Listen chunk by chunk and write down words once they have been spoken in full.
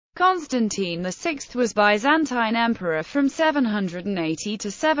Constantine VI was Byzantine emperor from 780 to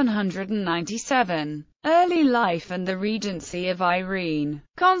 797. Early life and the regency of Irene.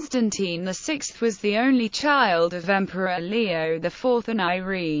 Constantine VI was the only child of Emperor Leo IV and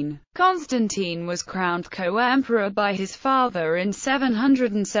Irene. Constantine was crowned co-emperor by his father in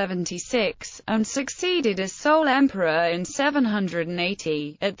 776, and succeeded as sole emperor in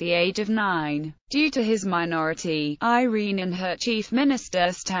 780, at the age of 9. Due to his minority, Irene and her chief minister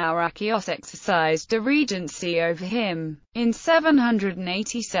Staurakios exercised a regency over him. In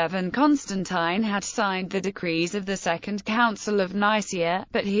 787 Constantine had signed the decrees of the Second Council of Nicaea,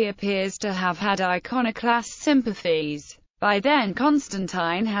 but he appears to have had iconoclast sympathies. By then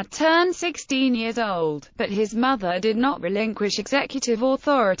Constantine had turned 16 years old, but his mother did not relinquish executive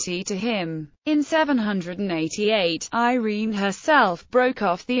authority to him. In 788, Irene herself broke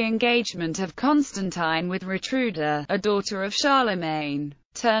off the engagement of Constantine with Retruda, a daughter of Charlemagne.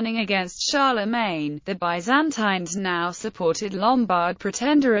 Turning against Charlemagne, the Byzantines now supported Lombard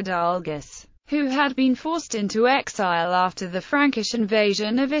pretender Adalgis, who had been forced into exile after the Frankish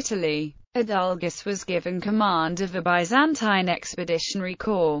invasion of Italy. Adalgis was given command of the Byzantine Expeditionary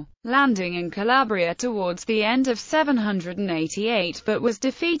Corps, landing in Calabria towards the end of 788, but was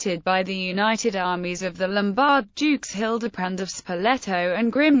defeated by the united armies of the Lombard dukes Hildeprand of Spoleto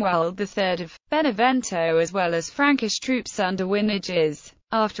and Grimwald III of Benevento, as well as Frankish troops under Winages.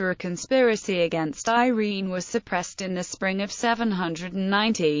 After a conspiracy against Irene was suppressed in the spring of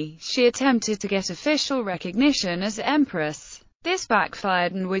 790, she attempted to get official recognition as empress. This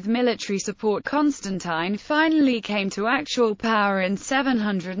backfired, and with military support Constantine finally came to actual power in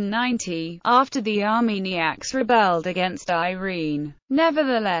 790, after the Armeniacs rebelled against Irene.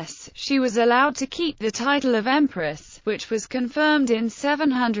 Nevertheless, she was allowed to keep the title of empress, which was confirmed in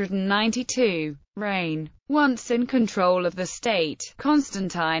 792. Reign. Once in control of the state,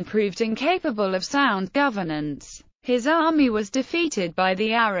 Constantine proved incapable of sound governance. His army was defeated by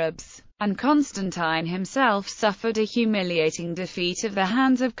the Arabs, and Constantine himself suffered a humiliating defeat at the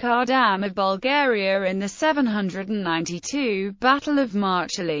hands of Kardam of Bulgaria in the 792 Battle of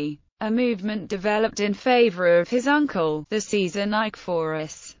Marchali. A movement developed in favor of his uncle, the Caesar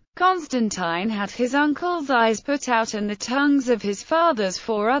Nicephorus. Constantine had his uncle's eyes put out and the tongues of his father's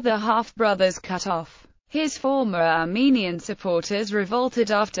 4 other half-brothers cut off. His former Armenian supporters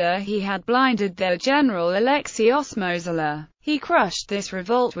revolted after he had blinded their general Alexios Mosellah. He crushed this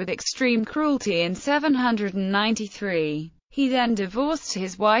revolt with extreme cruelty in 793. He then divorced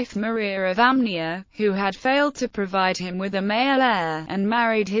his wife Maria of Amnia, who had failed to provide him with a male heir, and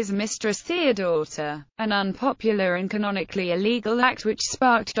married his mistress Theodota, an unpopular and canonically illegal act which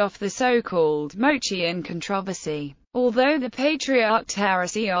sparked off the so-called Mochian controversy. Although the Patriarch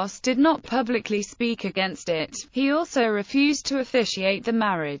Tarasios did not publicly speak against it, he also refused to officiate the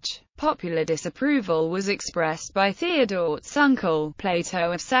marriage. Popular disapproval was expressed by Theodote's uncle,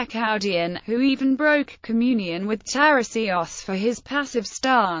 Plato of Sacaudian, who even broke communion with Tarasios for his passive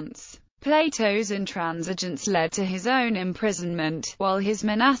stance. Plato's intransigence led to his own imprisonment, while his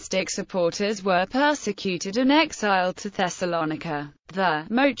monastic supporters were persecuted and exiled to Thessalonica. The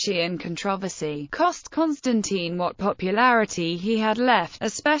Mochian controversy cost Constantine what popularity he had left,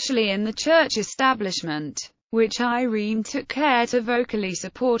 especially in the church establishment, which Irene took care to vocally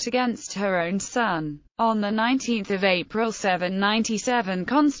support against her own son. On 19 April 797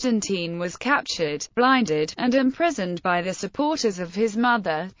 Constantine was captured, blinded, and imprisoned by the supporters of his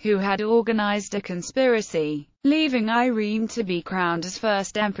mother, who had organized a conspiracy, leaving Irene to be crowned as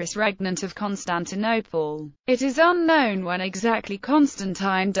first empress regnant of Constantinople. It is unknown when exactly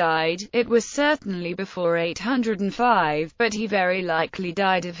Constantine died. It was certainly before 805, but he very likely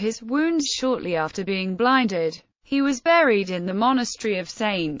died of his wounds shortly after being blinded. He was buried in the monastery of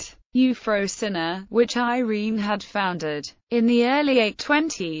St. Euphrosyne, which Irene had founded. In the early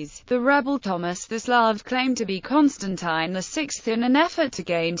 820s, the rebel Thomas the Slav claimed to be Constantine VI in an effort to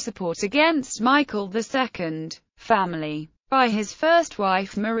gain support against Michael II family. By his first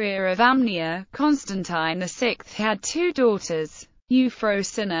wife Maria of Amnia, Constantine VI had 2 daughters,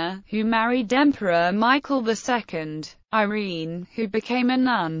 Euphrosyne, who married Emperor Michael II, Irene, who became a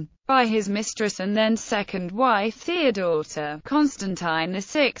nun. By his mistress and then second wife Theodota, Constantine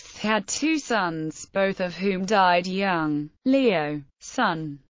VI had 2 sons, both of whom died young. Leo,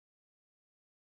 son